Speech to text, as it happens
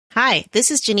Hi,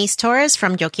 this is Janice Torres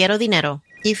from Yo Quiero Dinero.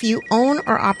 If you own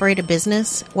or operate a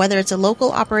business, whether it's a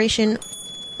local operation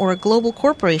or a global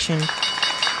corporation,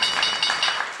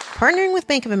 partnering with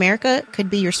Bank of America could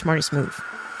be your smartest move.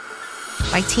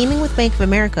 By teaming with Bank of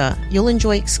America, you'll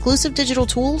enjoy exclusive digital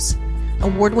tools,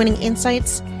 award-winning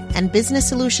insights, and business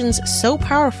solutions so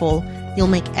powerful, you'll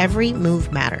make every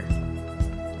move matter.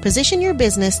 Position your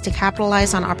business to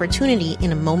capitalize on opportunity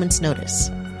in a moment's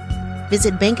notice.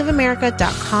 Visit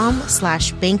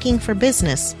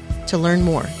bankofamerica.com/bankingforbusiness to learn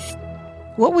more.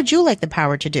 What would you like the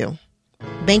power to do?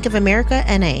 Bank of America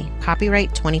N.A.,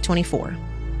 copyright 2024.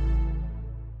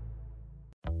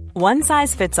 One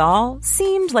size fits all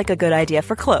seemed like a good idea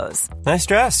for clothes. Nice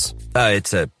dress.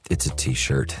 It's a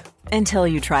t-shirt. Until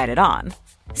you tried it on.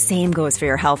 Same goes for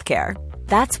your healthcare.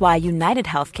 That's why United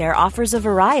Healthcare offers a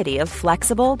variety of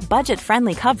flexible,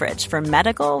 budget-friendly coverage for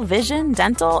medical, vision,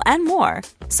 dental, and more.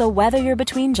 So whether you're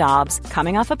between jobs,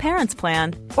 coming off a parent's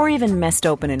plan, or even missed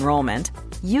open enrollment,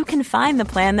 you can find the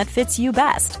plan that fits you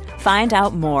best. Find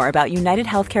out more about United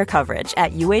Healthcare coverage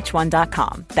at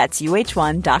uh1.com. That's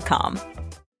uh1.com.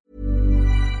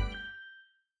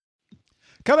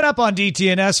 Coming up on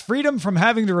DTNS, freedom from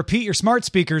having to repeat your smart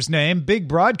speaker's name, big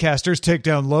broadcasters take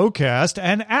down Locast,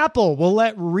 and Apple will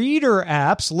let reader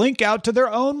apps link out to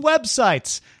their own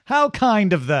websites. How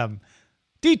kind of them.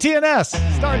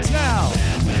 DTNS starts now.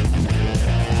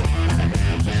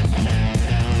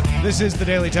 This is the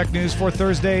Daily Tech News for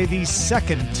Thursday, the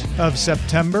 2nd of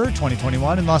September,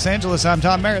 2021. In Los Angeles, I'm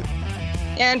Tom Merritt.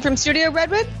 And from Studio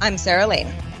Redwood, I'm Sarah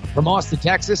Lane. From Austin,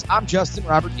 Texas, I'm Justin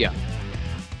Robert Young.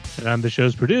 And I'm the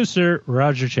show's producer,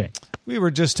 Roger Chang. We were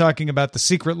just talking about the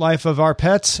secret life of our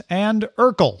pets and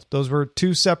Urkel. Those were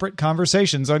two separate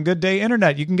conversations on Good Day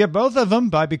Internet. You can get both of them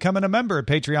by becoming a member at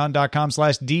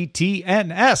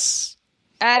patreon.com/DTNS.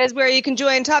 That is where you can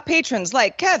join top patrons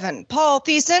like Kevin, Paul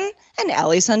Thiessen, and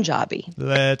Ali Sanjabi.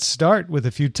 Let's start with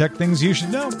a few tech things you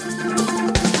should know.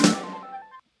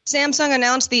 Samsung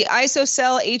announced the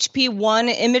ISOCELL HP1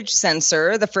 image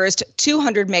sensor, the first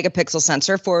 200 megapixel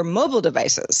sensor for mobile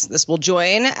devices. This will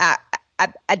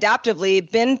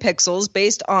adaptively bin pixels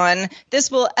based on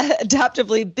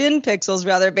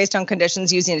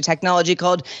conditions using a technology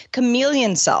called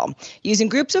chameleon cell, using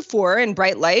groups of 4 in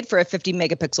bright light for a 50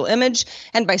 megapixel image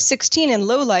and by 16 in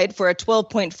low light for a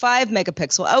 12.5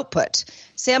 megapixel output.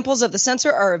 Samples of the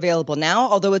sensor are available now,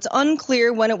 although it's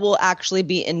unclear when it will actually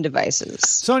be in devices.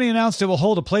 Sony announced it will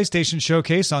hold a PlayStation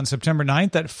showcase on September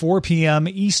 9th at 4 p.m.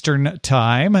 Eastern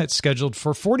Time. It's scheduled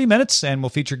for 40 minutes and will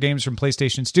feature games from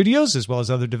PlayStation Studios as well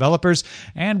as other developers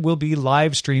and will be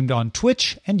live streamed on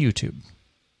Twitch and YouTube.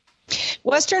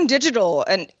 Western Digital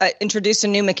introduced a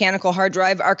new mechanical hard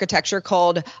drive architecture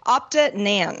called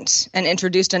Opta-NAND and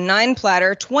introduced a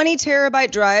 9-platter,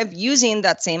 20-terabyte drive using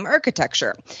that same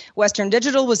architecture. Western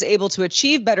Digital was able to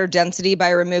achieve better density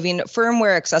by removing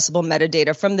firmware-accessible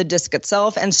metadata from the disk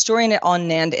itself and storing it on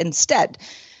NAND instead.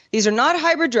 These are not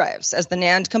hybrid drives, as the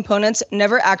NAND components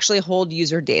never actually hold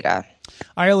user data.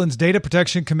 Ireland's Data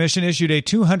Protection Commission issued a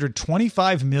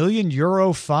 €225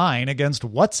 million fine against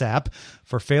WhatsApp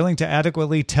for failing to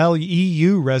adequately tell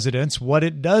EU residents what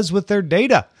it does with their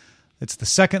data. It's the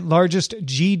second largest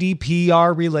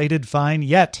GDPR-related fine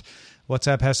yet.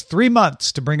 WhatsApp has 3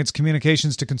 months to bring its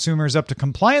communications to consumers up to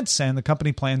compliance, and the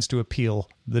company plans to appeal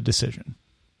the decision.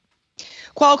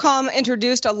 Qualcomm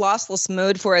introduced a lossless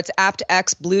mode for its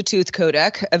aptX Bluetooth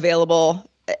codec, available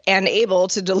and able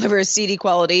to deliver CD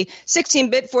quality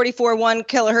 16-bit 44.1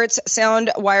 kilohertz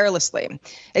sound wirelessly.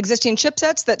 Existing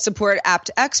chipsets that support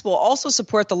aptX will also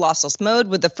support the lossless mode,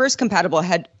 with the first compatible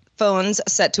headphones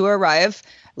set to arrive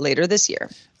later this year.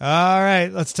 All right,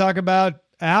 let's talk about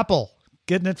Apple.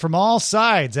 Getting it from all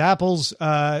sides. Apple's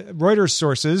Reuters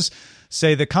sources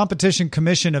say the Competition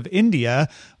Commission of India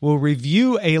will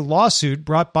review a lawsuit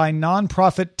brought by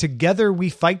nonprofit Together We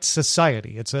Fight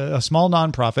Society. It's a small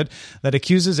nonprofit that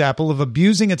accuses Apple of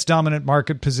abusing its dominant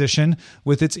market position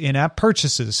with its in-app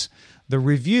purchases. The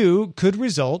review could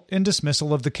result in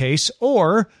dismissal of the case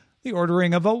or the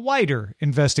ordering of a wider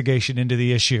investigation into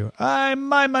the issue.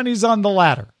 My money's on the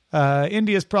latter.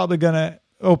 India's probably going to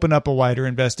open up a wider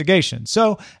investigation.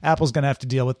 So Apple's going to have to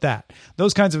deal with that.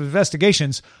 Those kinds of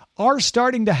investigations are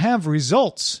starting to have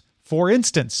results. For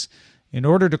instance, in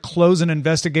order to close an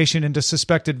investigation into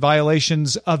suspected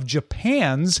violations of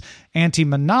Japan's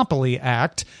Anti-Monopoly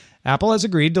Act, Apple has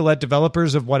agreed to let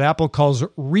developers of what Apple calls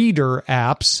reader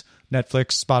apps,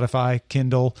 Netflix, Spotify,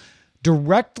 Kindle,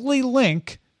 directly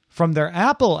link from their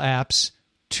Apple apps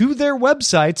to their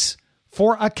websites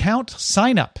for account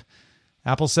sign-up.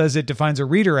 Apple says it defines a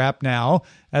reader app now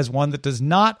as one that does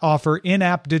not offer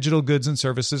in-app digital goods and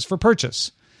services for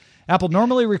purchase. Apple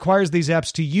normally requires these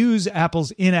apps to use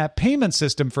Apple's in-app payment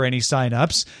system for any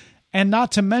signups, and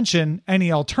not to mention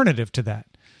any alternative to that.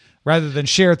 Rather than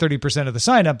share 30% of the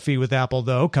sign-up fee with Apple,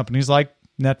 though, companies like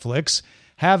Netflix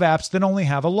have apps that only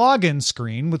have a login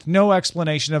screen with no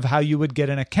explanation of how you would get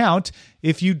an account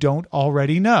if you don't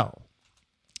already know.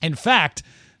 In fact,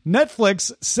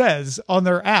 Netflix says on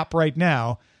their app right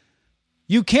now,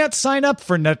 you can't sign up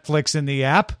for Netflix in the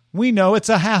app. We know it's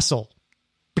a hassle.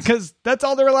 Because that's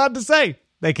all they're allowed to say.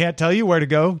 They can't tell you where to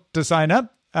go to sign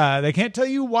up. They can't tell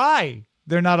you why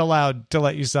they're not allowed to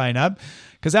let you sign up,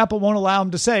 because Apple won't allow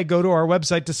them to say, go to our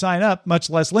website to sign up, much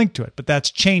less link to it. But that's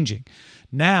changing.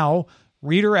 Now,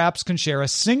 Reader apps can share a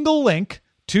single link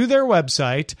to their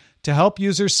website to help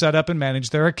users set up and manage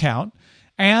their account.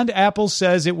 And Apple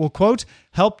says it will, quote,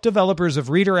 help developers of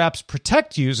Reader apps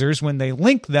protect users when they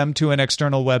link them to an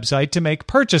external website to make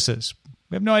purchases.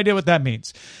 We have no idea what that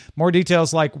means. More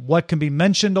details like what can be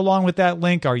mentioned along with that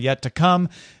link are yet to come.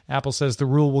 Apple says the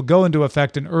rule will go into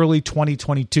effect in early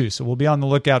 2022. So we'll be on the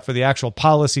lookout for the actual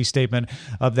policy statement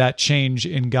of that change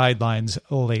in guidelines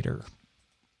later.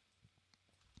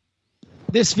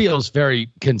 This feels very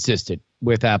consistent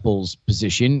with Apple's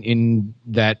position in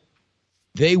that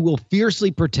they will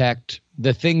fiercely protect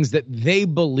the things that they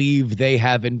believe they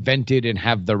have invented and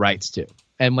have the rights to.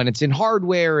 And when it's in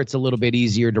hardware, it's a little bit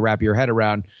easier to wrap your head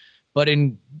around. But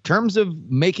in terms of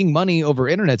making money over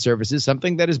internet services,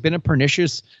 something that has been a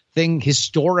pernicious thing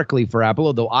historically for Apple,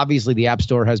 although obviously the App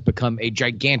Store has become a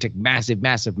gigantic, massive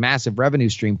revenue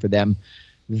stream for them,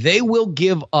 they will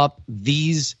give up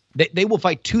these. They will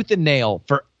fight tooth and nail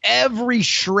for every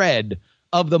shred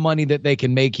of the money that they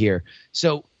can make here.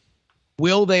 So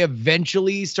will they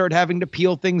eventually start having to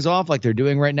peel things off like they're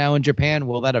doing right now in Japan?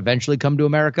 Will that eventually come to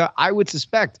America? I would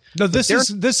suspect. No, this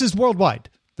is worldwide.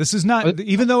 This is not,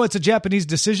 even though it's a Japanese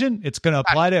decision, it's going to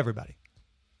apply to everybody.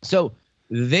 So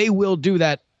they will do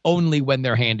that only when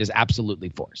their hand is absolutely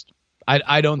forced.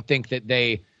 I don't think that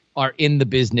they are in the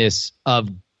business of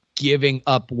giving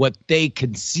up what they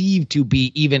conceive to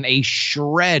be even a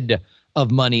shred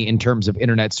of money in terms of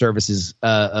internet services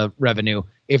revenue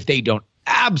if they don't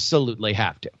absolutely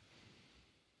have to.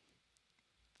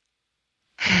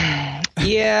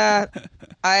 Yeah,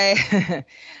 I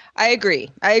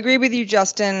agree. I agree with you,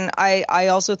 Justin. I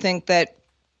also think that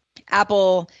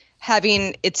Apple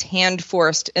having its hand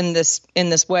forced in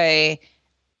this way,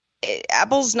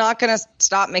 Apple's not going to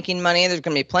stop making money. There's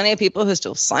going to be plenty of people who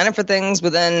still sign up for things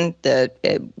within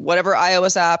the whatever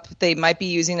iOS app they might be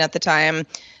using at the time.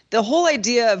 The whole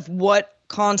idea of what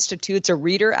constitutes a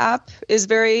Reader app is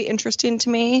very interesting to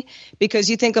me, because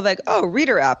you think of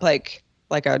Reader app, like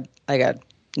a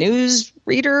news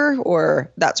reader or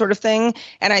that sort of thing.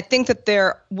 And I think that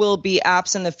there will be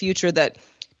apps in the future that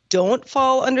don't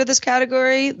fall under this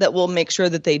category that will make sure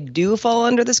that they do fall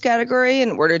under this category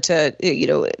in order to,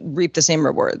 reap the same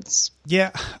rewards.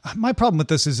 Yeah. My problem with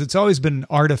this is it's always been an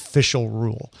artificial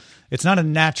rule. It's not a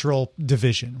natural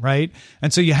division, right?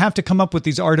 And so you have to come up with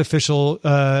these artificial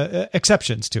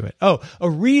exceptions to it. Oh, a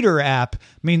Reader app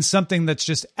means something that's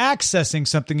just accessing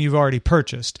something you've already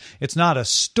purchased. It's not a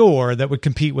store that would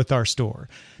compete with our store.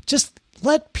 Just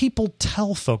let people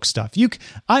tell folks stuff.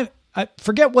 I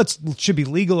forget what should be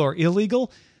legal or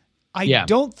illegal. I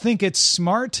don't think it's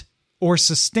smart or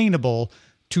sustainable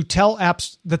to tell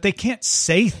apps that they can't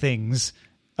say things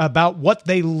about what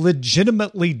they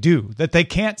legitimately do, that they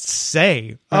can't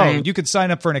say, you can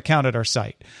sign up for an account at our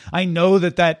site. I know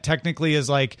that technically is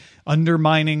like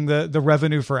undermining the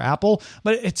revenue for Apple,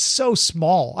 but it's so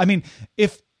small. I mean,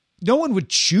 if no one would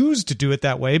choose to do it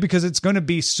that way because it's going to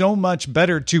be so much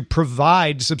better to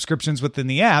provide subscriptions within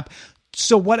the app.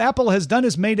 So what Apple has done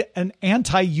is made an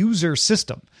anti-user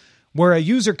system where a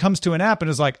user comes to an app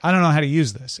and is like, I don't know how to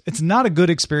use this. It's not a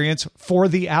good experience for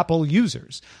the Apple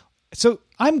users. So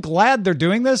I'm glad they're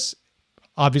doing this.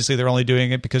 Obviously, they're only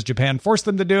doing it because Japan forced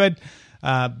them to do it.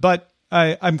 But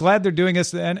I'm glad they're doing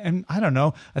this. And I don't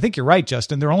know. I think you're right,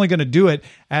 Justin. They're only going to do it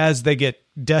as they get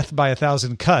death by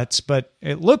 1,000 cuts. But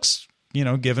it looks,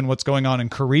 given what's going on in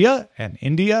Korea and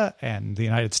India and the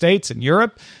United States and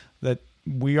Europe, that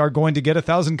we are going to get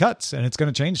 1,000 cuts and it's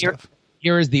going to change stuff.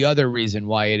 Here is the other reason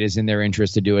why it is in their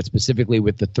interest to do it, specifically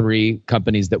with the three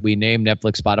companies that we named,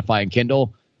 Netflix, Spotify, and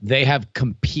Kindle. They have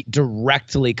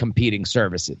directly competing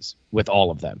services with all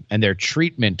of them. And their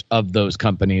treatment of those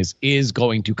companies is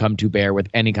going to come to bear with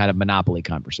any kind of monopoly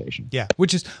conversation. Yeah,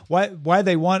 which is why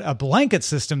they want a blanket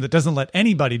system that doesn't let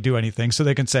anybody do anything so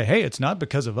they can say, hey, it's not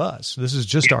because of us. This is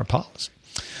just our policy.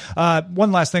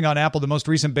 One last thing on Apple. The most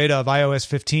recent beta of iOS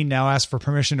 15 now asks for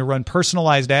permission to run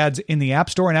personalized ads in the App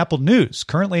Store and Apple News.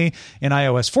 Currently in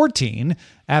iOS 14,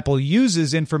 Apple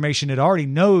uses information it already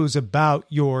knows about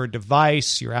your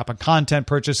device, your Apple content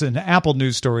purchase, and Apple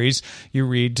News stories you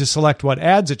read to select what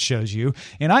ads it shows you.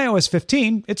 In iOS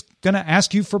 15, it's going to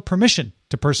ask you for permission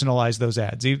to personalize those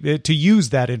ads, to use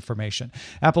that information.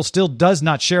 Apple still does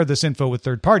not share this info with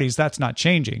third parties. That's not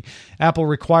changing. Apple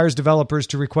requires developers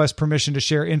to request permission to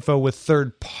share info with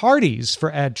third parties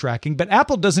for ad tracking, but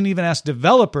Apple doesn't even ask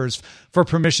developers for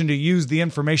permission to use the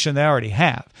information they already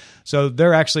have. So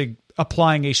they're actually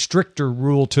applying a stricter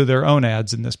rule to their own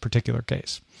ads in this particular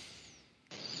case.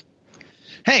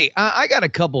 Hey, I got a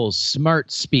couple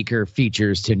smart speaker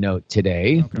features to note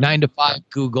today. Okay. 9 to 5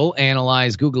 Google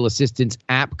analyzed Google Assistant's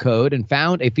app code and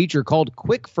found a feature called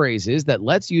Quick Phrases that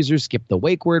lets users skip the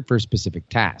wake word for specific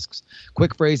tasks.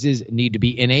 Quick Phrases need to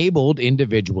be enabled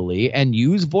individually and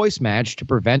use voice match to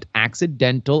prevent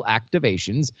accidental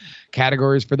activations.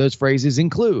 Categories for those phrases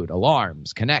include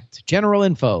alarms, connect, general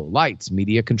info, lights,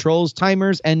 media controls,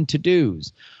 timers, and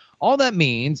to-dos. All that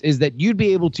means is that you'd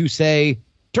be able to say,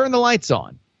 turn the lights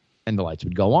on, and the lights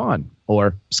would go on.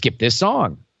 Or skip this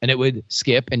song, and it would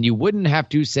skip, and you wouldn't have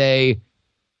to say,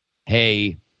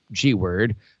 hey,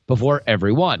 G-word, before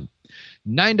every one.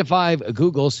 9 to 5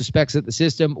 Google suspects that the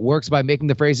system works by making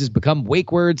the phrases become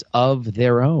wake words of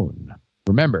their own.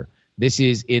 Remember, this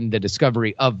is in the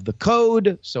discovery of the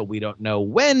code, so we don't know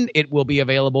when it will be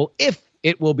available, if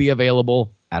it will be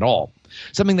available at all.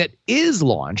 Something that is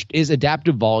launched is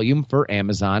adaptive volume for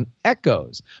Amazon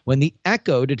Echoes. When the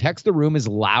Echo detects the room is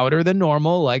louder than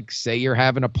normal, like say you're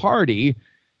having a party,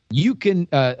 you can,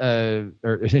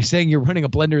 or saying you're running a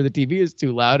blender, the TV is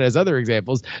too loud, as other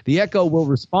examples, the Echo will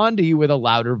respond to you with a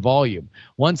louder volume.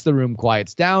 Once the room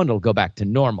quiets down, it'll go back to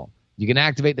normal. You can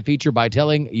activate the feature by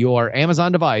telling your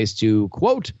Amazon device to,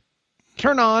 quote,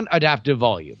 turn on adaptive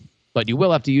volume. But you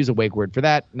will have to use a wake word for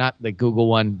that, not the Google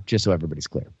one, just so everybody's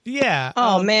clear. Yeah.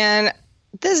 Oh, man.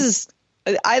 This is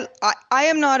I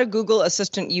am not a Google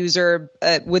Assistant user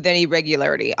with any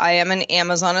regularity. I am an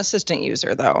Amazon Assistant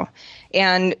user, though.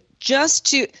 And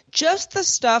just the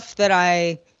stuff that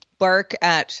I bark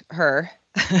at her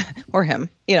or him,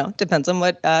 depends on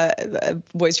what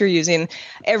voice you're using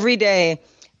every day.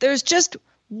 There's just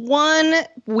one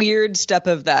weird step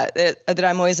of that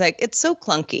I'm always like, it's so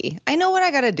clunky. I know what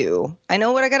I got to do. I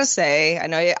know what I got to say. I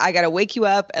know I got to wake you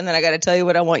up and then I got to tell you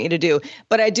what I want you to do.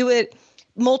 But I do it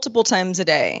multiple times a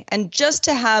day. And just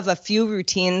to have a few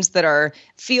routines that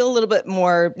feel a little bit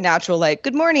more natural, like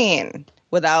good morning,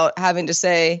 without having to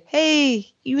say, hey,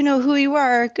 you know who you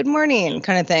are, good morning,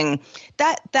 kind of thing.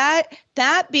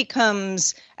 That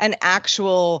becomes an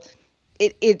actual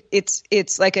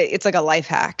It's like a life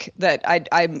hack that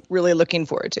I'm really looking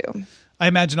forward to. I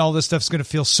imagine all this stuff's going to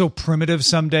feel so primitive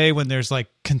someday when there's like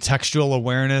contextual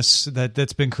awareness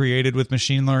that's been created with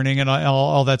machine learning and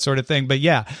all that sort of thing. But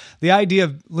yeah, the idea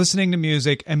of listening to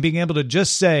music and being able to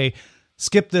just say,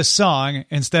 skip this song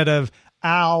instead of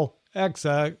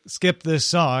Alexa, skip this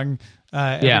song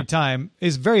every time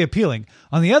is very appealing.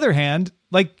 On the other hand,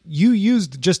 like you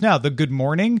used just now, the good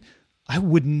morning, I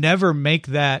would never make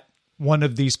that one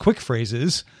of these quick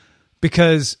phrases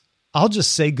because I'll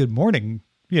just say good morning,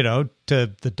 to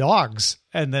the dogs.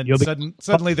 And then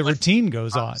suddenly the routine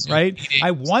goes on, right?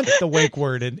 I want the wake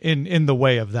word in the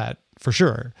way of that for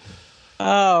sure.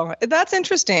 Oh, that's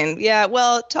interesting. Yeah.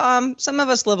 Well, Tom, some of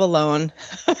us live alone.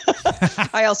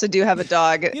 I also do have a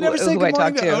dog you never say who good I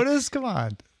morning talk to to. Otis? Come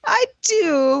on. I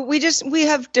do. We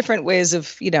have different ways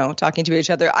of, talking to each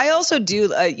other. I also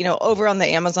do, over on the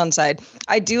Amazon side,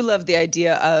 I do love the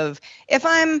idea of if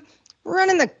I'm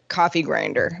running the coffee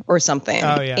grinder or something,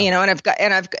 and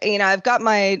I've got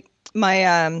my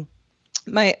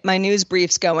news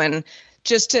briefs going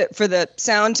just for the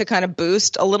sound to kind of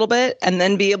boost a little bit and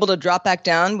then be able to drop back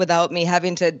down without me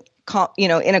having to,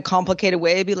 in a complicated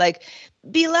way, be like,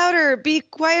 be louder, be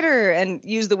quieter, and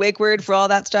use the wake word for all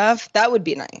that stuff. That would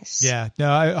be nice. Yeah,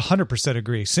 no, I 100%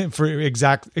 agree. For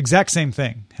exact same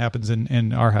thing happens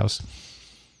in our house.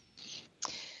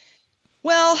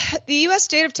 Well, the U.S.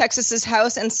 state of Texas's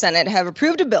House and Senate have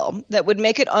approved a bill that would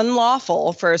make it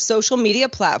unlawful for a social media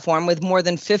platform with more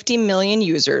than 50 million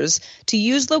users to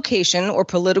use location or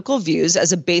political views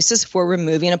as a basis for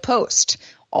removing a post,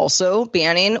 also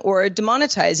banning or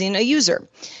demonetizing a user.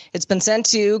 It's been sent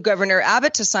to Governor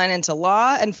Abbott to sign into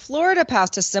law, and Florida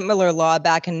passed a similar law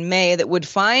back in May that would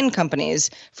fine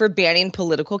companies for banning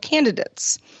political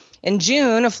candidates. In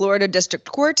June, a Florida district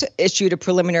court issued a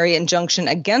preliminary injunction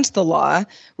against the law,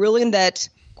 ruling that,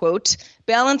 quote,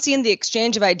 balancing the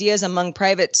exchange of ideas among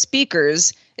private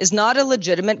speakers is not a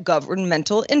legitimate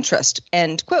governmental interest,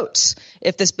 end quote.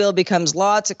 If this bill becomes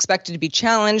law, it's expected to be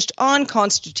challenged on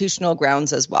constitutional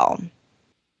grounds as well.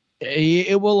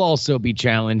 It will also be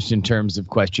challenged in terms of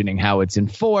questioning how it's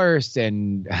enforced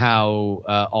and how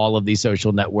all of these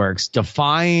social networks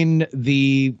define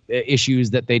the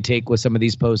issues that they take with some of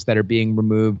these posts that are being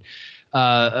removed.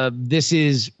 This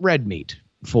is red meat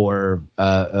for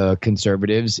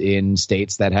conservatives in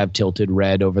states that have tilted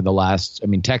red over the last,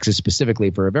 Texas specifically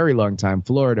for a very long time,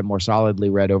 Florida more solidly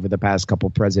red over the past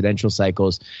couple presidential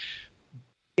cycles.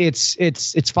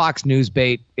 It's Fox News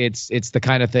bait. It's the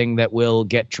kind of thing that will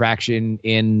get traction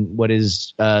in what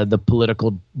is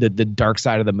the dark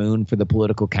side of the moon for the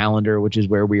political calendar, which is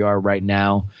where we are right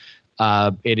now.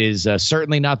 It is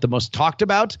certainly not the most talked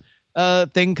about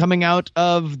thing coming out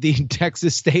of the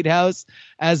Texas State House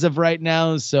as of right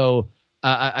now. So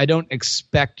I don't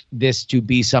expect this to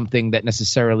be something that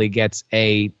necessarily gets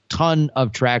a ton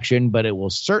of traction, but it will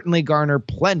certainly garner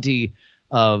plenty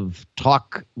of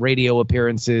talk radio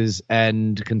appearances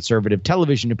and conservative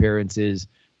television appearances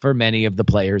for many of the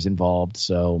players involved.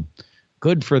 So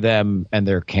good for them and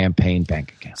their campaign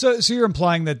bank account. So you're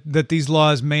implying that these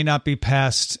laws may not be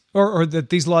passed or that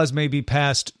these laws may be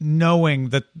passed knowing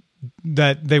that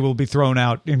they will be thrown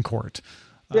out in court.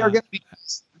 They are going to be,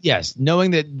 yes,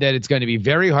 knowing that it's going to be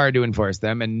very hard to enforce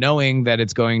them and knowing that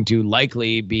it's going to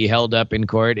likely be held up in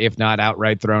court, if not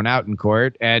outright thrown out in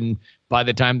court. And by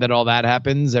the time that all that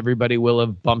happens, everybody will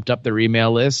have bumped up their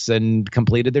email lists and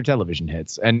completed their television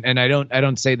hits. And I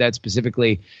don't say that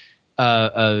specifically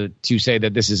to say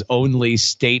that this is only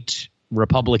state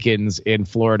Republicans in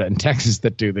Florida and Texas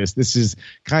that do this. This is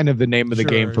kind of the name of the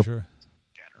game for general.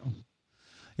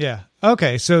 Yeah.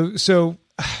 Okay. So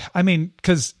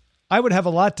because I would have a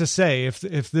lot to say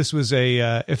if this was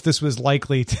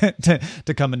likely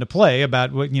to come into play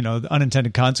about what, the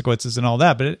unintended consequences and all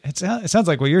that. But it sounds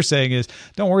like what you're saying is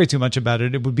don't worry too much about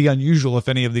it. It would be unusual if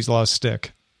any of these laws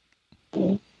stick.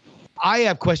 I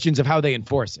have questions of how they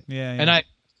enforce it. Yeah. And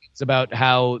it's about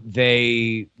how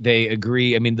they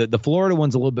agree. The Florida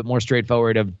one's a little bit more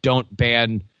straightforward of don't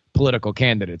ban political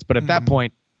candidates. But at that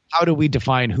point, how do we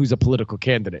define who's a political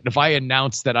candidate? If I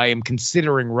announce that I am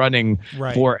considering running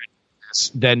for,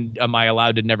 then am I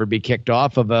allowed to never be kicked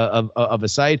off of a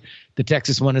site? The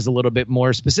Texas one is a little bit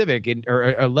more specific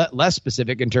or less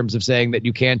specific in terms of saying that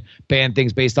you can't ban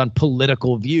things based on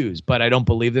political views. But I don't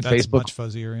believe that That's Facebook much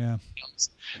fuzzier, yeah,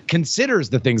 considers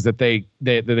the things that they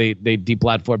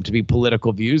deplatform to be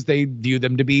political views. They view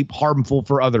them to be harmful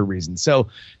for other reasons. So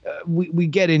we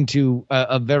get into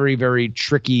a very, very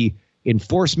tricky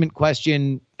enforcement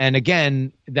question. And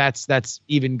again, that's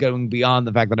even going beyond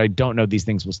the fact that I don't know these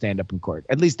things will stand up in court.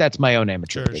 At least that's my own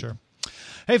amateur opinion. Sure.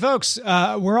 Hey, folks,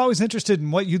 we're always interested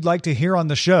in what you'd like to hear on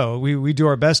the show. We do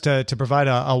our best to provide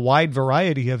a wide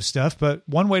variety of stuff, but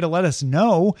one way to let us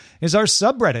know is our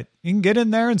subreddit. You can get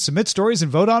in there and submit stories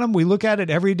and vote on them. We look at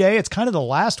it every day. It's kind of the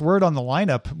last word on the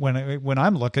lineup when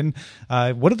I'm looking.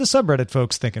 What are the subreddit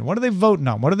folks thinking? What are they voting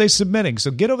on? What are they submitting? So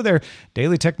get over there,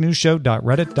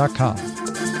 dailytechnewsshow.reddit.com.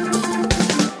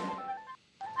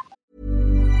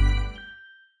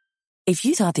 If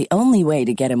you thought the only way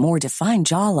to get a more defined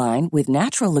jawline with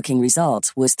natural-looking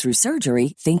results was through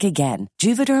surgery, think again.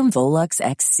 Juvederm Volux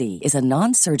XC is a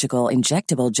non-surgical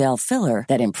injectable gel filler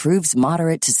that improves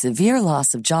moderate to severe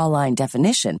loss of jawline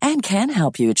definition and can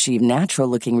help you achieve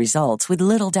natural-looking results with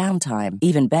little downtime.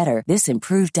 Even better, this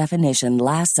improved definition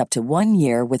lasts up to 1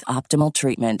 year with optimal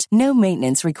treatment. No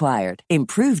maintenance required.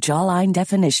 Improve jawline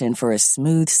definition for a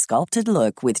smooth, sculpted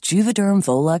look with Juvederm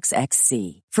Volux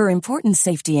XC. For important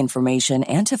safety information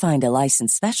and to find a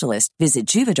licensed specialist, visit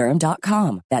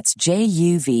Juvederm.com. That's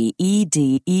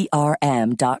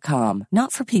JUVEDERM.com.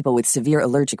 Not for people with severe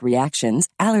allergic reactions,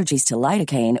 allergies to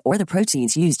lidocaine, or the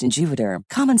proteins used in Juvederm.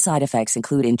 Common side effects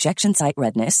include injection site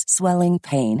redness, swelling,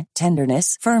 pain,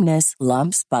 tenderness, firmness,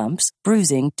 lumps, bumps,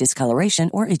 bruising, discoloration,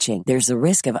 or itching. There's a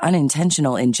risk of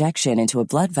unintentional injection into a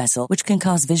blood vessel, which can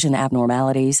cause vision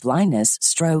abnormalities, blindness,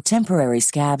 stroke, temporary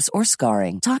scabs, or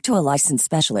scarring. Talk to a licensed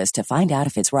specialist to find out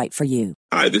if it's right for you.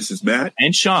 Hi, this is Matt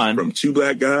and Sean from Two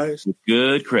Black Guys with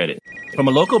Good Credit. From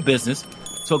a local business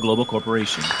to a global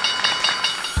corporation,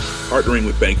 partnering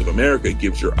with Bank of America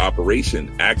gives your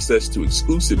operation access to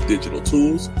exclusive digital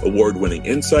tools, award-winning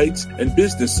insights, and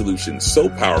business solutions so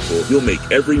powerful you'll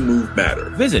make every move matter.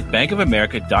 Visit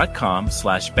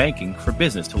bankofamerica.com/banking for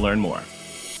business to learn more.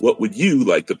 What would you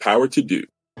like the power to do?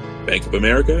 Bank of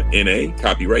America, N.A.,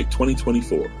 copyright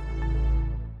 2024.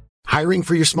 Hiring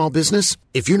for your small business?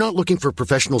 If you're not looking for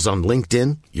professionals on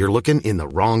LinkedIn, you're looking in the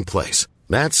wrong place.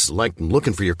 That's like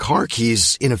looking for your car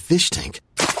keys in a fish tank.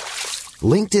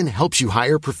 LinkedIn helps you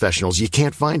hire professionals you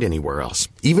can't find anywhere else,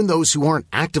 even those who aren't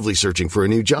actively searching for a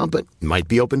new job but might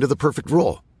be open to the perfect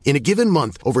role. In a given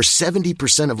month, over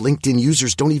 70% of LinkedIn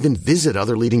users don't even visit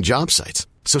other leading job sites.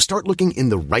 So start looking in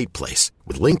the right place.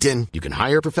 With LinkedIn, you can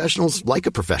hire professionals like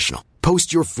a professional.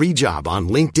 Post your free job on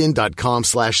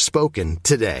linkedin.com/spoken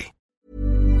today.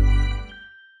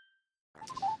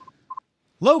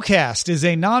 Locast is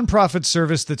a nonprofit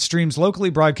service that streams locally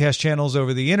broadcast channels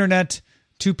over the internet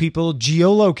to people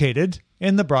geolocated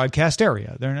in the broadcast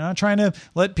area. They're not trying to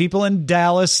let people in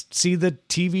Dallas see the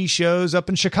TV shows up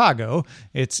in Chicago.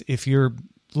 It's if you're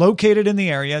located in the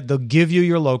area, they'll give you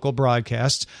your local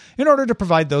broadcasts in order to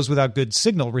provide those without good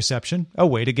signal reception a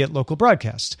way to get local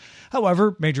broadcasts.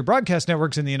 However, major broadcast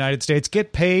networks in the United States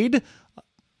get paid a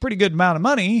pretty good amount of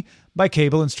money by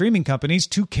cable and streaming companies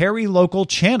to carry local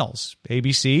channels.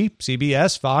 ABC,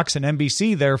 CBS, Fox, and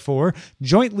NBC, therefore,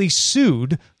 jointly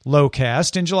sued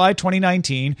Locast in July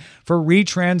 2019 for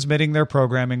retransmitting their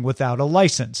programming without a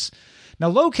license. Now,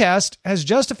 Locast has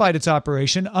justified its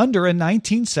operation under a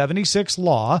 1976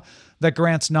 law that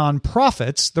grants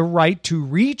nonprofits the right to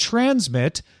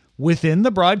retransmit within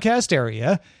the broadcast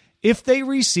area if they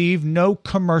receive no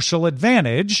commercial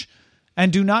advantage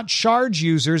and do not charge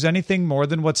users anything more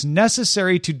than what's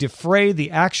necessary to defray the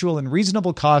actual and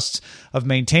reasonable costs of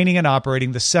maintaining and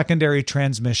operating the secondary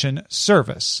transmission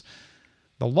service.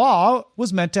 The law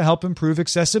was meant to help improve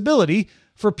accessibility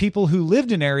for people who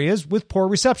lived in areas with poor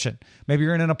reception. Maybe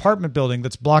you're in an apartment building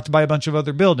that's blocked by a bunch of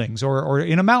other buildings, or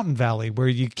in a mountain valley where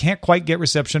you can't quite get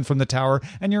reception from the tower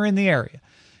and you're in the area.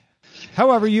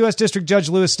 However, U.S. District Judge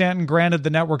Lewis Stanton granted the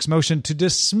network's motion to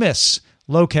dismiss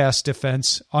Locast's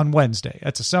defense on Wednesday.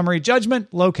 That's a summary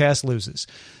judgment. Locast loses.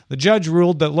 The judge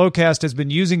ruled that Locast has been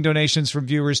using donations from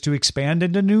viewers to expand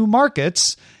into new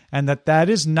markets and that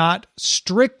is not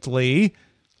strictly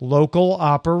local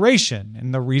operation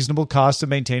and the reasonable cost of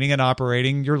maintaining and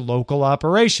operating your local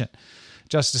operation.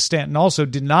 Justice Stanton also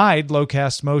denied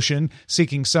Locast's motion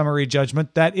seeking summary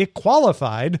judgment that it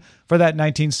qualified for that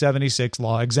 1976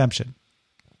 law exemption.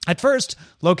 At first,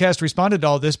 Locast responded to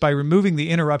all this by removing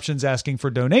the interruptions asking for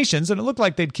donations, and it looked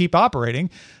like they'd keep operating.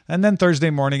 And then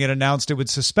Thursday morning, it announced it would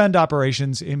suspend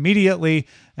operations immediately,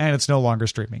 and it's no longer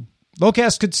streaming.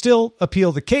 Locast could still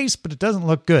appeal the case, but it doesn't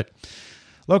look good.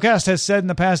 Locast has said in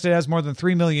the past it has more than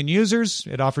 3 million users.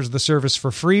 It offers the service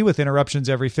for free with interruptions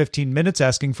every 15 minutes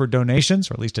asking for donations,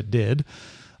 or at least it did.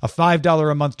 A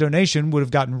 $5 a month donation would have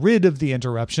gotten rid of the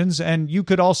interruptions, and you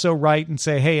could also write and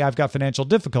say, hey, I've got financial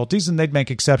difficulties, and they'd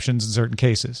make exceptions in certain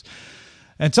cases.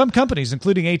 And some companies,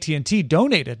 including AT&T,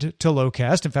 donated to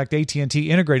Locast. In fact,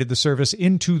 AT&T integrated the service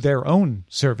into their own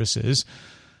services.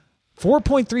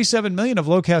 $4.37 million of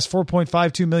Locast's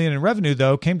 $4.52 million in revenue,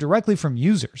 though, came directly from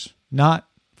users, not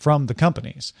from the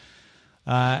companies.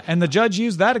 And the judge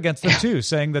used that against them, too,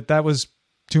 saying that was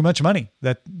too much money,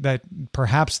 that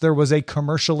perhaps there was a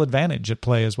commercial advantage at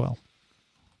play as well.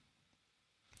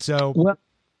 So,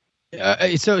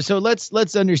 so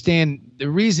let's understand the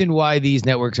reason why these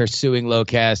networks are suing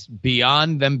Locast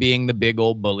beyond them being the big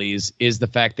old bullies is the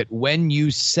fact that when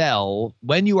you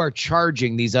are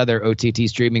charging these other OTT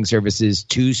streaming services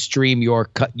to stream your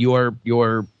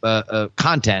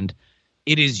content,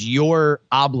 it is your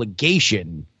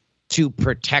obligation to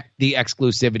protect the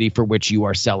exclusivity for which you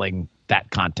are selling that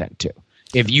content to.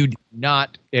 If you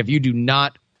do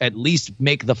not at least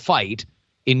make the fight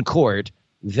in court,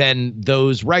 then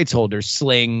those rights holders,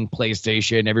 Sling,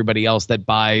 PlayStation, everybody else that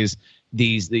buys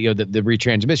these, the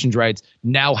retransmission rights,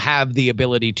 now have the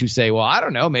ability to say, well, I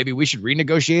don't know, maybe we should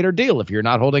renegotiate our deal if you're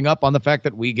not holding up on the fact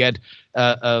that we get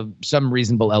some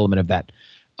reasonable element of that.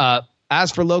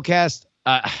 As for Locast,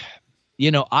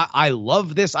 I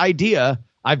love this idea.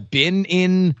 I've been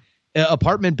in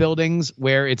apartment buildings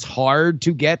where it's hard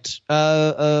to get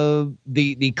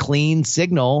the clean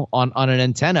signal on an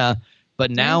antenna, but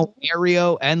now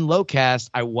Aereo and Locast,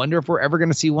 I wonder if we're ever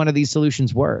going to see one of these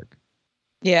solutions work.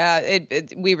 Yeah,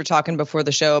 we were talking before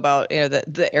the show about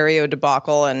the Aereo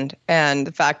debacle and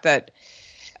the fact that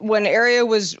when Aereo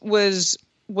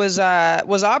was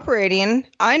operating,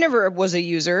 I never was a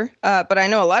user, but I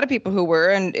know a lot of people who were,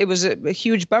 and it was a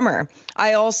huge bummer.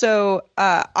 I also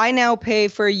I now pay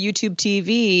for YouTube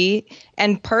TV,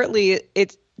 and partly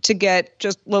it's to get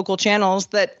just local channels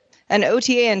that an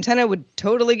OTA antenna would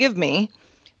totally give me.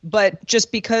 But just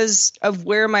because of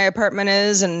where my apartment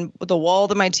is and the wall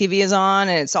that my TV is on,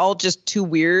 and it's all just too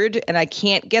weird, and I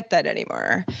can't get that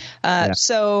anymore.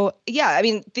 So, yeah, I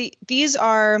mean, these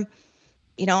are,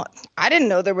 I didn't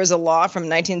know there was a law from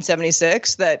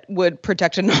 1976 that would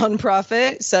protect a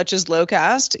nonprofit such as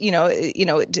Locast,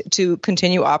 to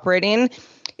continue operating.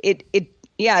 It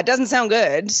Yeah, it doesn't sound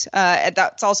good.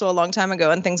 That's also a long time ago,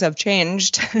 and things have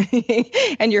changed.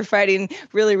 And you're fighting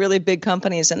really, really big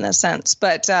companies in this sense.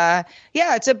 But yeah,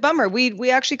 it's a bummer.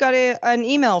 We actually got an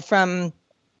email from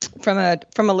a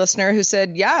listener who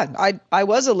said, "Yeah, I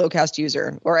was a Locast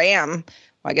user, or I am.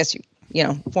 Well, I guess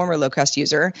former Locast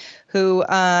user who,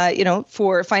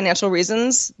 for financial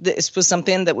reasons, this was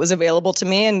something that was available to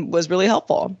me and was really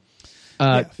helpful."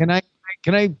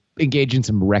 Can I engage in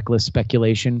some reckless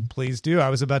speculation? Please do. I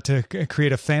was about to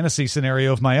create a fantasy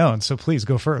scenario of my own, so please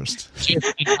go first.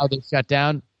 How they shut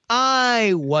down?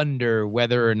 I wonder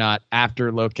whether or not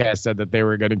after Locast said that they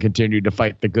were going to continue to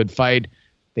fight the good fight,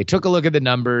 they took a look at the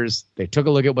numbers. They took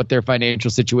a look at what their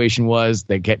financial situation was.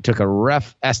 They took a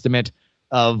rough estimate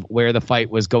of where the fight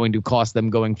was going to cost them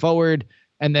going forward.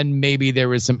 And then maybe there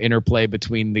was some interplay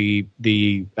between the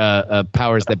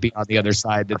powers that be on the other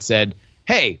side that said,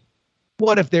 hey,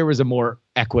 what if there was a more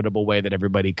equitable way that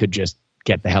everybody could just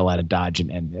get the hell out of Dodge and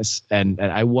end this? And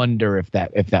I wonder if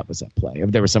that was at play,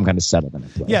 if there was some kind of settlement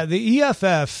at play. Yeah, the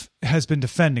EFF has been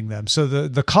defending them. So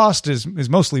the cost is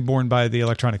mostly borne by the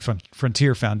Electronic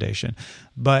Frontier Foundation.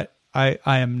 But I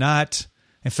am not,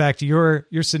 in fact, your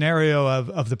scenario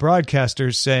of the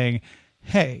broadcasters saying,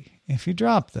 hey, if you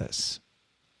drop this,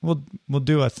 we'll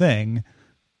do a thing,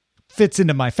 fits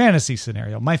into my fantasy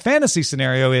scenario. My fantasy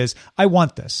scenario is I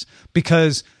want this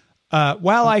because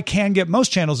while I can get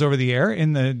most channels over the air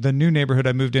in the new neighborhood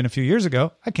I moved in a few years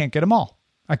ago, I can't get them all.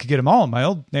 I could get them all in my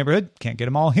old neighborhood, can't get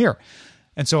them all here.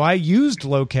 And so I used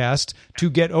Locast to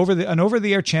get an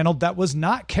over-the-air channel that was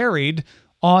not carried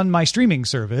on my streaming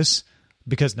service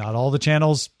because not all the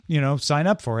channels, sign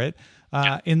up for it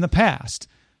in the past.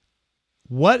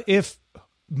 What if...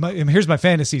 here's my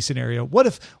fantasy scenario. What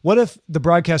if the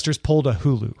broadcasters pulled a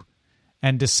Hulu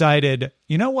and decided,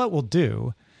 you know what we'll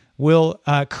do? We'll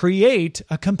create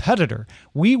a competitor.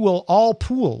 We will all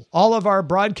pool all of our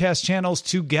broadcast channels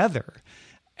together.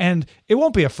 And it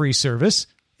won't be a free service.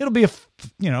 It'll be a,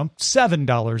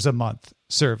 $7 a month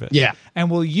service. Yeah. And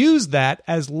we'll use that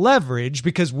as leverage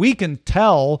because we can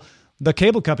tell the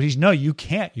cable companies, no, you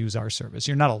can't use our service.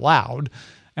 You're not allowed.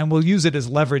 And we'll use it as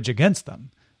leverage against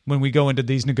them when we go into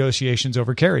these negotiations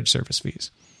over carriage service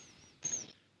fees.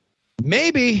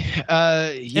 Maybe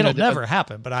it'll never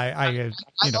happen, but I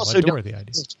also adore the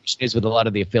idea. Is with a lot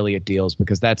of the affiliate deals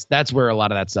because that's where a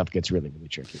lot of that stuff gets really, really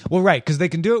tricky. Well, right, because they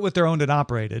can do it with their owned and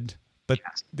operated, but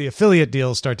the affiliate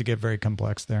deals start to get very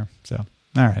complex there. So,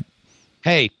 all right.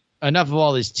 Hey, enough of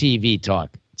all this TV talk.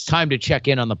 It's time to check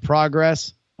in on the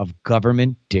progress of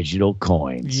government digital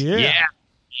coins.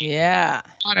 Yeah.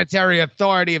 Monetary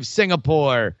Authority of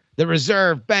Singapore, the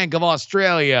Reserve Bank of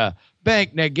Australia,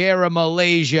 Bank Negara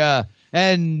Malaysia,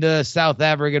 and the South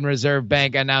African Reserve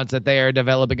Bank announced that they are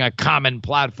developing a common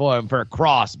platform for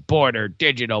cross-border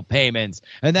digital payments,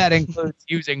 and that includes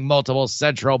using multiple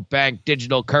central bank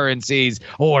digital currencies,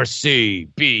 or CBDCs,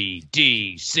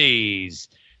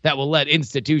 that will let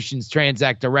institutions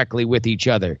transact directly with each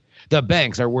other. The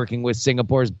banks are working with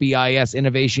Singapore's BIS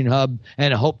Innovation Hub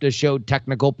and hope to show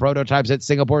technical prototypes at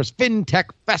Singapore's FinTech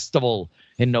Festival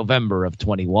in November of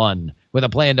 21, with a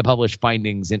plan to publish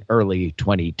findings in early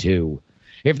 22.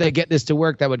 If they get this to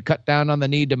work, that would cut down on the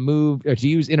need to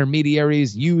use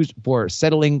intermediaries used for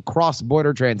settling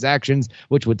cross-border transactions,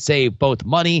 which would save both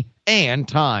money and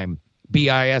time.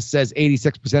 BIS says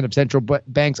 86% of central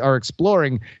banks are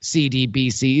exploring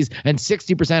CDBCs and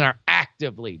 60% are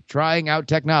actively trying out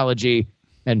technology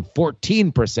and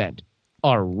 14%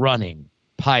 are running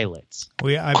pilots.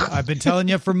 I've been telling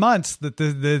you for months that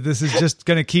this is just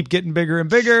going to keep getting bigger and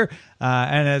bigger.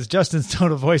 And as Justin's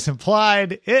tone of voice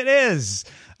implied, it is.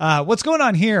 What's going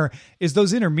on here is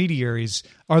those intermediaries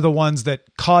are the ones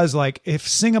that cause, like, if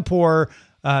Singapore...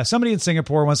 somebody in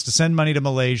Singapore wants to send money to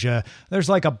Malaysia, there's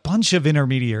like a bunch of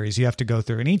intermediaries you have to go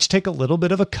through and each take a little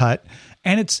bit of a cut.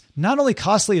 And it's not only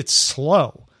costly, it's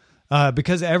slow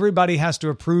because everybody has to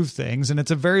approve things and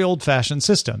it's a very old fashioned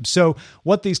system. So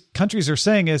what these countries are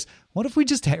saying is, what if we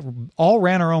just all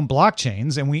ran our own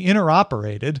blockchains and we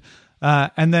interoperated?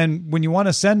 And then when you want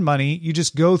to send money, you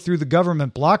just go through the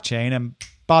government blockchain and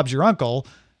Bob's your uncle.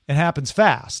 It happens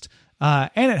fast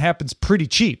and it happens pretty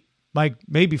cheap, like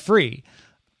maybe free.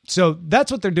 So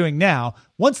that's what they're doing now.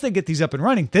 Once they get these up and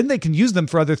running, then they can use them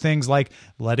for other things like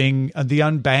letting the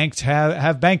unbanked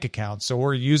have bank accounts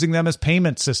or using them as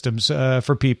payment systems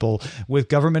for people with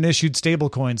government-issued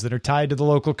stablecoins that are tied to the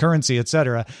local currency, et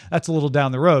cetera. That's a little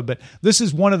down the road. But this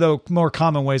is one of the more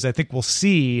common ways I think we'll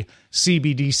see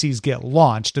CBDCs get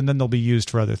launched, and then they'll be used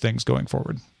for other things going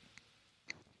forward.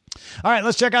 All right,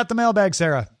 let's check out the mailbag,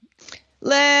 Sarah.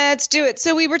 Let's do it.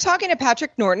 So we were talking to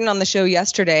Patrick Norton on the show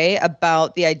yesterday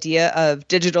about the idea of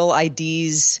digital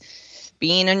IDs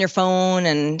being on your phone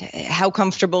and how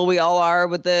comfortable we all are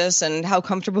with this and how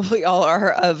comfortable we all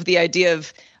are of the idea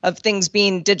of things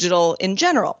being digital in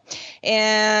general.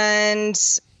 And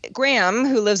Graham,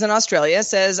 who lives in Australia,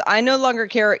 says, I no longer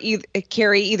carry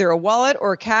either a wallet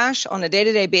or cash on a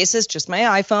day-to-day basis, just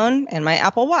my iPhone and my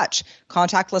Apple Watch.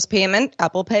 Contactless payment,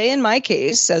 Apple Pay in my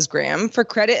case, says Graham, for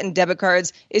credit and debit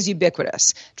cards is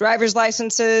ubiquitous. Driver's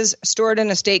licenses stored in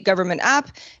a state government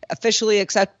app, officially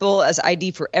acceptable as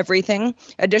ID for everything.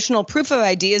 Additional proof of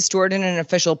ID is stored in an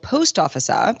official post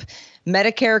office app.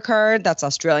 Medicare card, that's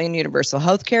Australian Universal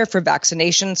Healthcare, for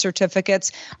vaccination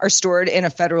certificates are stored in a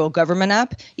federal government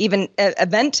app. Even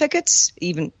event tickets,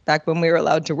 even back when we were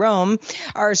allowed to roam,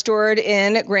 are stored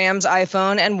in Graham's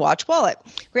iPhone and Watch wallet.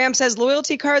 Graham says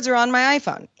loyalty cards are on my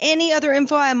iPhone. Any other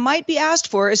info I might be asked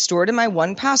for is stored in my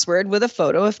 1Password with a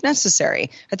photo if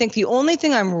necessary. I think the only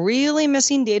thing I'm really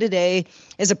missing day to day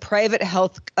is a private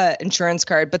health insurance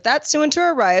card, but that's soon to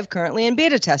arrive, currently in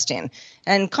beta testing.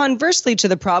 And conversely to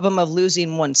the problem of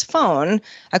losing one's phone,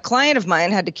 a client of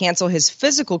mine had to cancel his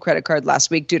physical credit card last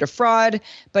week due to fraud,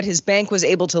 but his bank was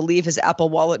able to leave his Apple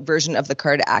Wallet version of the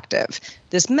card active.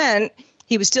 This meant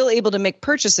he was still able to make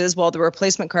purchases while the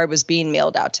replacement card was being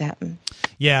mailed out to him.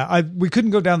 Yeah, we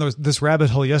couldn't go down this rabbit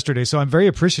hole yesterday, so I'm very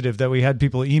appreciative that we had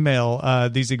people email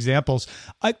these examples.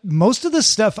 Most of the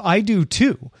stuff I do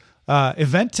too.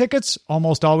 Event tickets,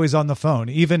 almost always on the phone,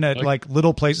 even at like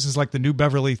little places like the New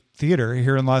Beverly Theater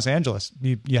here in Los Angeles.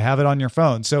 You have it on your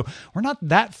phone. So we're not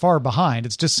that far behind.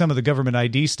 It's just some of the government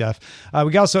ID stuff.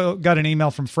 We also got an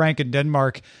email from Frank in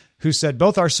Denmark who said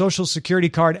both our social security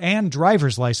card and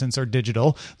driver's license are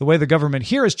digital. The way the government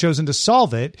here has chosen to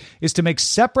solve it is to make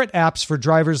separate apps for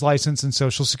driver's license and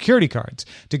social security cards.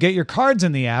 To get your cards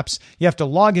in the apps, you have to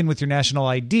log in with your national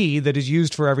ID that is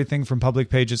used for everything from public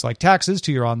pages like taxes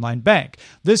to your online bank.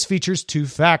 This features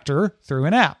two-factor through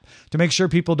an app. To make sure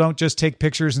people don't just take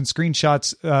pictures and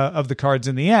screenshots of the cards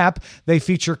in the app, they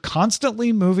feature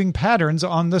constantly moving patterns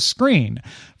on the screen.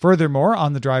 Furthermore,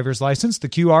 on the driver's license, the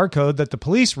QR code that the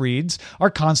police reads are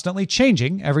constantly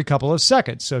changing every couple of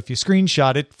seconds. So if you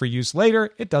screenshot it for use later,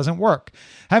 it doesn't work.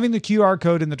 Having the QR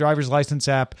code in the driver's license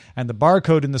app and the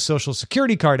barcode in the social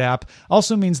security card app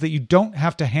also means that you don't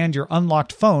have to hand your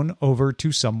unlocked phone over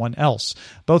to someone else.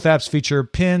 Both apps feature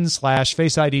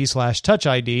PIN/Face ID/Touch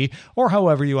ID, or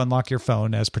however you unlock your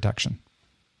phone as protection.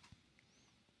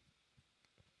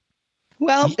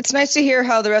 Well, it's nice to hear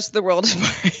how the rest of the world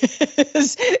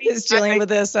is dealing with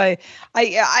this. I'm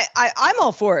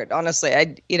all for it, honestly.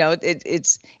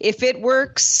 It's if it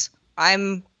works,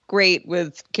 I'm great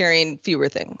with carrying fewer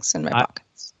things in my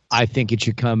pockets. I think it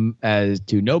should come as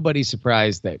to nobody's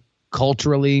surprise that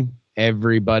culturally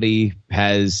everybody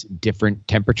has different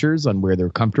temperatures on where they're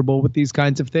comfortable with these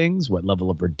kinds of things, what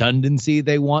level of redundancy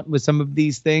they want with some of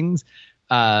these things,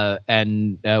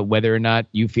 and whether or not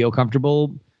you feel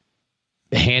comfortable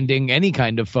handing any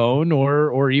kind of phone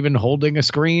or even holding a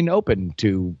screen open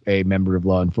to a member of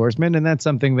law enforcement. And that's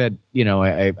something that,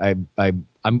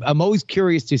 I'm always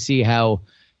curious to see how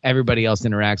everybody else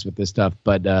interacts with this stuff.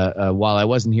 But while I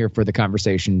wasn't here for the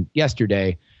conversation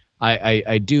yesterday,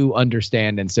 I do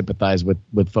understand and sympathize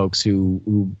with folks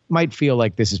who might feel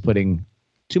like this is putting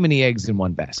too many eggs in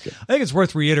one basket. I think it's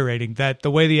worth reiterating that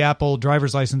the way the Apple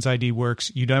driver's license ID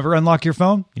works, you never unlock your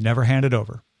phone, you never hand it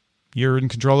over. You're in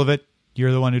control of it.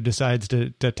 You're the one who decides to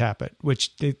tap it,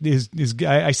 which is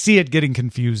I see it getting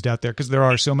confused out there because there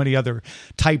are so many other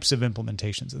types of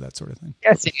implementations of that sort of thing.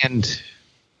 Yes, and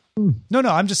no,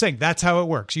 I'm just saying that's how it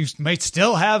works. You might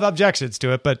still have objections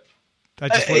to it, but I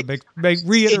just want to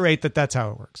reiterate that that's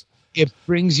how it works. It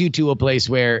brings you to a place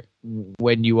where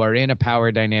when you are in a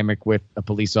power dynamic with a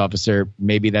police officer,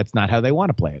 maybe that's not how they want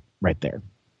to play it right there.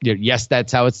 Yes,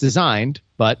 that's how it's designed,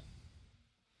 but,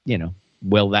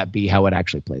 will that be how it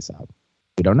actually plays out?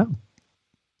 We don't know.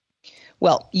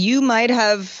 Well, you might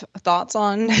have thoughts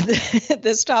on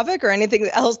this topic or anything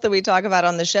else that we talk about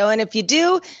on the show. And if you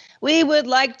do, we would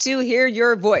like to hear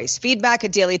your voice. Feedback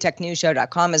at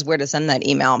dailytechnewsshow.com is where to send that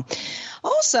email.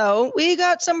 Also, we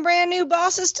got some brand new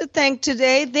bosses to thank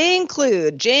today. They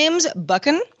include James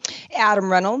Buchan,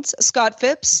 Adam Reynolds, Scott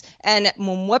Phipps, and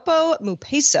Mumwepo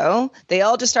Mupeso. They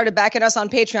all just started backing us on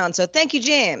Patreon. So thank you,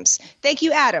 James. Thank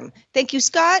you, Adam. Thank you,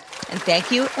 Scott. And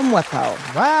thank you,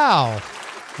 Mumwepo. Wow.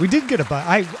 We did get a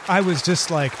bunch. I was just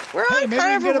like, maybe we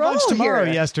can get a bunch tomorrow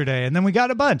here. Yesterday. And then we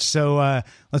got a bunch. So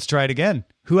let's try it again.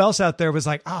 Who else out there was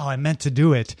like, I meant to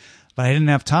do it, but I didn't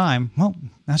have time? Well,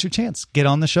 now's your chance. Get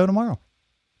on the show tomorrow.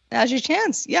 Now's your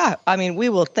chance. Yeah. I mean, we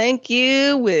will thank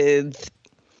you with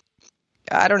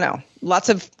I don't know, lots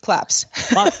of claps.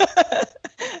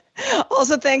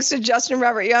 Also, thanks to Justin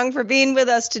Robert Young for being with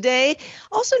us today,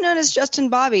 also known as Justin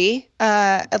Bobby,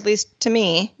 at least to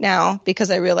me now,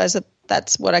 because I realize that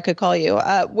that's what I could call you.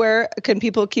 Where can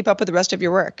people keep up with the rest of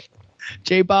your work?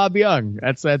 J. Bob Young.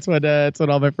 That's what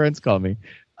all my friends call me.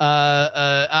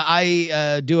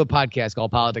 I do a podcast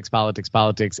called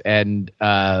Politics, and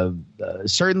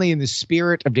certainly in the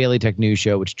spirit of Daily Tech News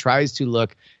Show, which tries to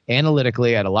look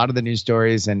analytically at a lot of the news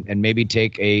stories and maybe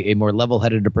take a more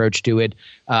level-headed approach to it.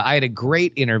 I had a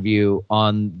great interview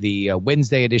on the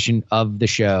Wednesday edition of the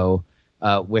show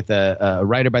with a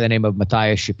writer by the name of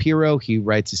Matthias Shapiro. He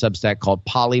writes a Substack called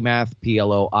Polymath,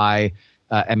 PLOIMATH,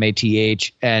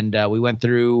 and we went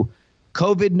through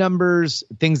COVID numbers,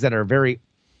 things that are very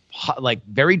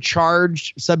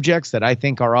charged subjects that I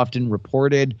think are often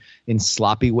reported in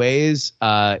sloppy ways.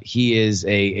 He is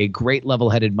a great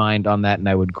level-headed mind on that, and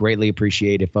I would greatly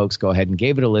appreciate if folks go ahead and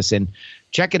gave it a listen.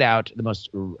 Check it out,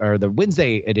 the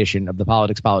Wednesday edition of the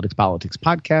Politics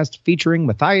podcast featuring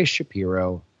Matthias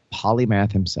Shapiro,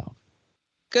 Polymath himself.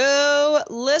 Go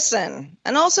listen,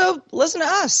 and also listen to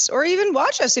us, or even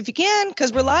watch us if you can,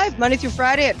 because we're live Monday through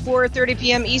Friday at 4:30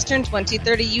 p.m. Eastern,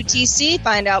 20:30 UTC.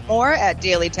 Find out more at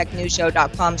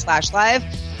dailytechnewsshow.com/live.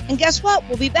 And guess what?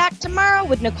 We'll be back tomorrow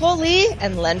with Nicole Lee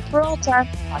and Len Peralta.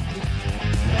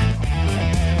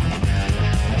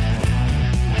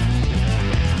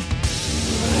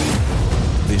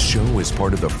 This show is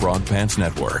part of the Frog Pants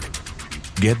Network.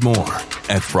 Get more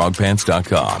at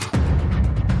frogpants.com.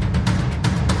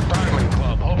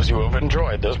 Hopes you have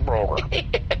enjoyed this program.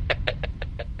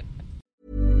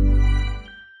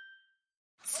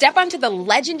 Step onto the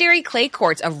legendary clay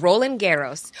courts of Roland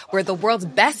Garros, where the world's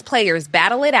best players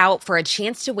battle it out for a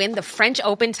chance to win the French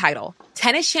Open title.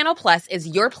 Tennis Channel Plus is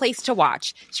your place to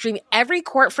watch. Stream every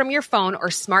court from your phone or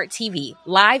smart TV,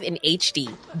 live in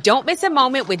HD. Don't miss a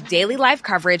moment with daily live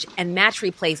coverage and match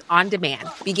replays on demand,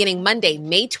 beginning Monday,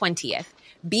 May 20th.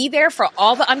 Be there for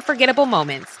all the unforgettable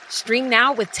moments. Stream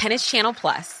now with Tennis Channel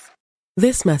Plus.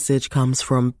 This message comes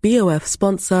from BOF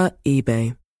sponsor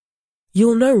eBay.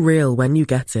 You'll know real when you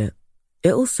get it.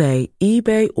 It'll say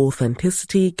eBay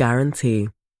Authenticity Guarantee.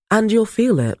 And you'll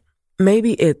feel it.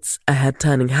 Maybe it's a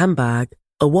head-turning handbag,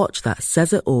 a watch that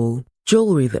says it all,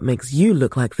 jewelry that makes you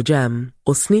look like the gem,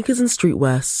 or sneakers and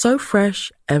streetwear so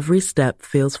fresh every step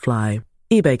feels fly.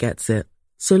 eBay gets it.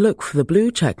 So look for the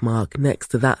blue check mark next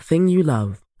to that thing you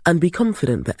love and be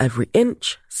confident that every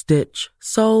inch, stitch,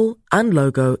 sole, and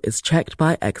logo is checked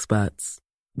by experts.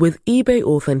 With eBay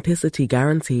Authenticity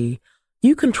Guarantee,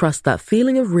 you can trust that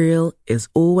feeling of real is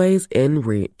always in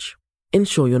reach.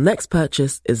 Ensure your next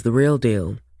purchase is the real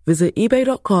deal. Visit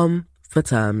ebay.com for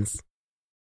terms.